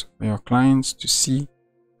doors for your clients to see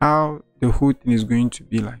how the whole thing is going to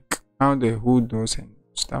be like, how the whole doors and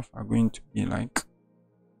stuff are going to be like,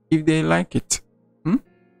 if they like it.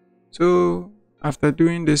 So after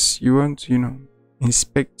doing this, you want to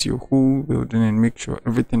inspect your whole building and make sure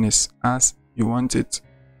everything is as you want it.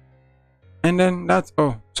 And then that's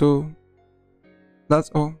all. So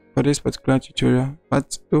that's all for this particular tutorial.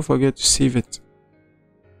 But don't forget to save it.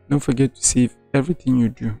 Don't forget to save everything you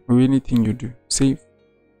do or anything you do. Save.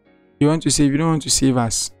 You want to save. You don't want to save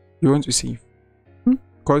as. You want to save.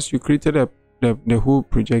 Because you created the whole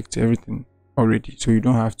project, everything already. So you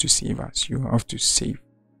don't have to save as. You have to save.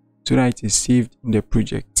 So that it is saved in the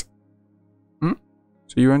project.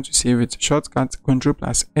 So you want to save it. Shortcut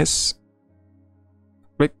Ctrl+S.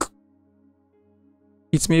 Click.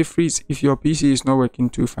 It may freeze if your PC is not working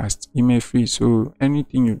too fast. It may freeze. So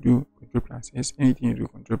anything you do, Ctrl+S. Anything you do,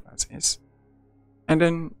 Ctrl+S. And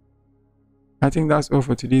then I think that's all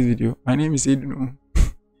for today's video. My name is Edino.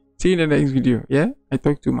 See you in the next video. Yeah, I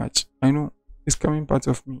talk too much. I know it's coming part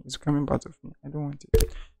of me. It's coming part of me. I don't want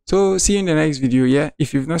it. So see you in the next video. Yeah,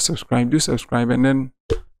 if you've not subscribed, do subscribe, and then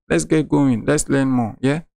let's get going. Let's learn more.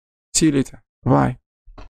 Yeah. See you later. Bye.